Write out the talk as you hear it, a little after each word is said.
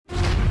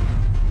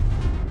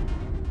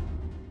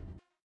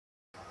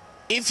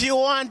If you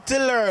want to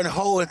learn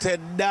how to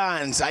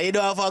dance and you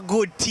don't have a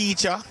good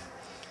teacher,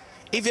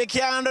 if you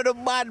can't do the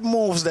bad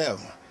moves them,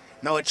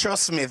 now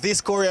trust me,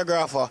 this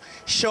choreographer,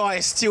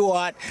 Shoy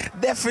Stewart,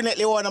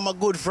 definitely one of my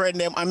good friends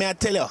them. I mean I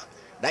tell you,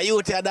 that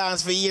youth here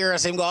dance for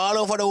years, him go all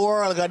over the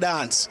world go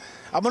dance.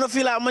 I'm gonna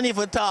feel like money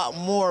for talk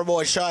more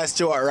about Shoy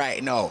Stewart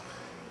right now.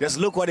 Just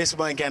look what this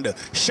man can do.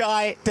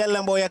 Shoy, tell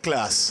them about your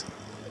class.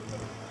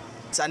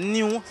 It's a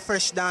new,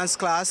 fresh dance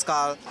class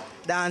called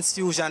Dance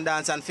Fusion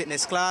Dance and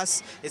Fitness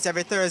class. It's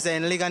every Thursday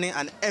in Ligani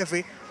and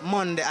every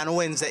Monday and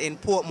Wednesday in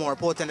Portmore,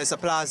 Port Endesa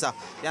Plaza.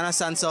 You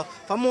understand? So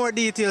for more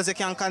details, you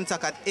can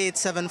contact at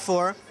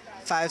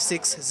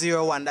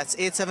 874-5601. That's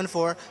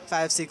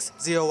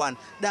 874-5601.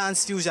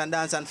 Dance Fusion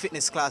Dance and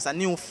Fitness class, a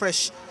new,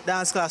 fresh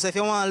dance class. So if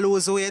you want to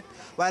lose weight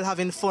while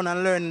having fun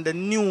and learning the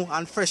new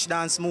and fresh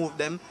dance move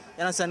them,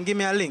 you understand? Give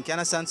me a link. You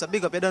understand? So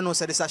big up. You don't know,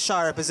 so this is a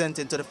Shaw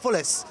representing to the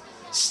fullest.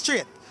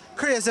 Straight.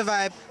 Crazy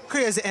vibe,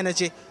 crazy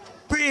energy.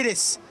 Pree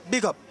Dis,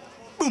 big up.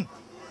 Boom.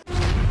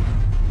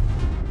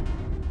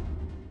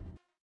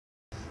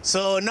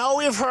 So now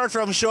we've heard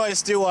from Shoy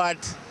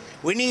Stewart,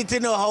 we need to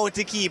know how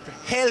to keep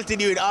healthy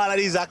during all of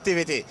these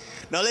activities.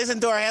 Now listen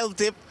to our health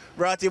tip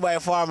brought to you by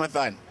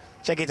Pharmathon.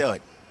 Check it out.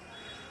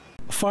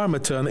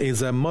 Pharmathon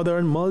is a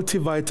modern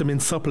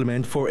multivitamin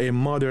supplement for a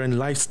modern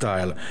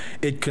lifestyle.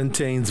 It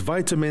contains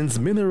vitamins,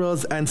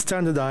 minerals, and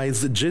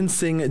standardized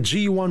ginseng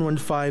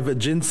G115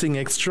 ginseng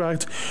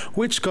extract,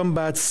 which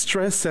combats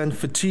stress and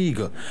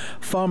fatigue.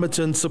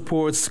 Pharmathon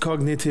supports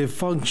cognitive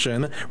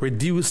function,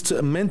 reduced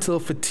mental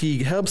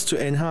fatigue, helps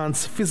to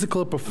enhance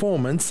physical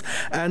performance,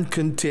 and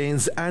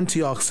contains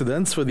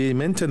antioxidants for the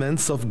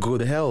maintenance of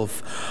good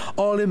health.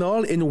 All in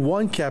all, in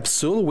one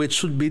capsule, which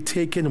should be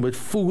taken with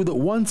food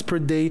once per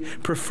day,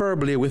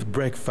 preferably with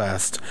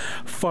breakfast.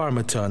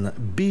 Pharmathon,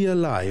 be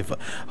alive.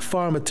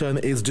 Pharmathon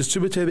is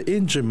distributed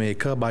in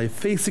Jamaica by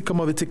Facey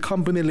Commodity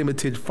Company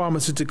Limited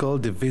Pharmaceutical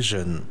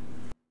Division.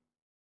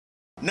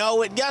 Now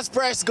with gas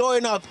price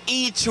going up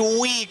each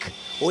week,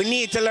 we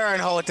need to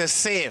learn how to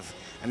save.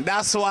 And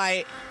that's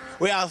why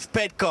we have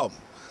Petcom.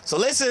 So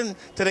listen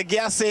to the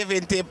gas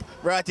saving tip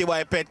brought to you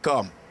by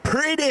Petcom.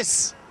 Pree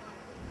Dis.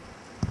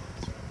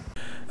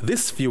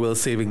 This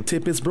fuel-saving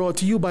tip is brought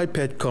to you by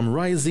Petcom,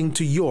 rising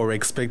to your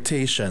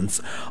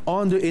expectations.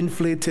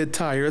 Underinflated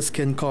tires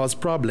can cause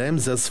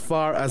problems as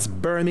far as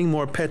burning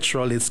more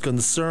petrol is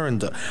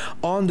concerned.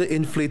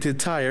 Underinflated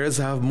tires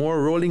have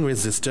more rolling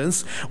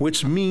resistance,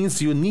 which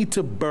means you need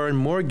to burn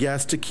more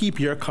gas to keep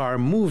your car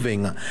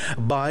moving.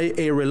 Buy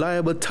a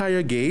reliable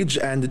tire gauge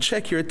and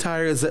check your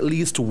tires at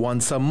least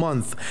once a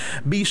month.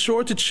 Be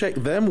sure to check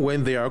them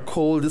when they are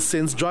cold,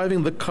 since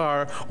driving the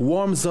car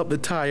warms up the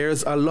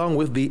tires along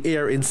with the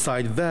air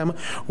inside them,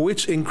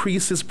 which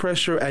increases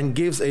pressure and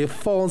gives a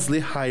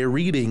falsely high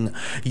reading.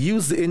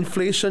 Use the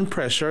inflation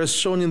pressure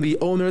shown in the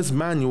owner's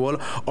manual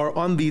or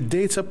on the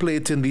data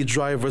plate in the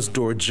driver's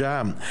door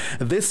jamb.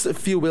 This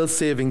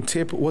fuel-saving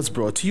tip was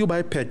brought to you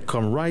by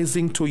Petcom,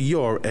 rising to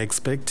your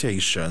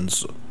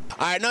expectations. All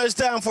right, now it's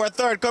time for a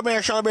third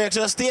commercial break,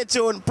 so stay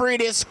tuned. Pree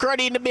Dis,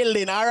 cruddy in the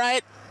building, all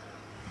right?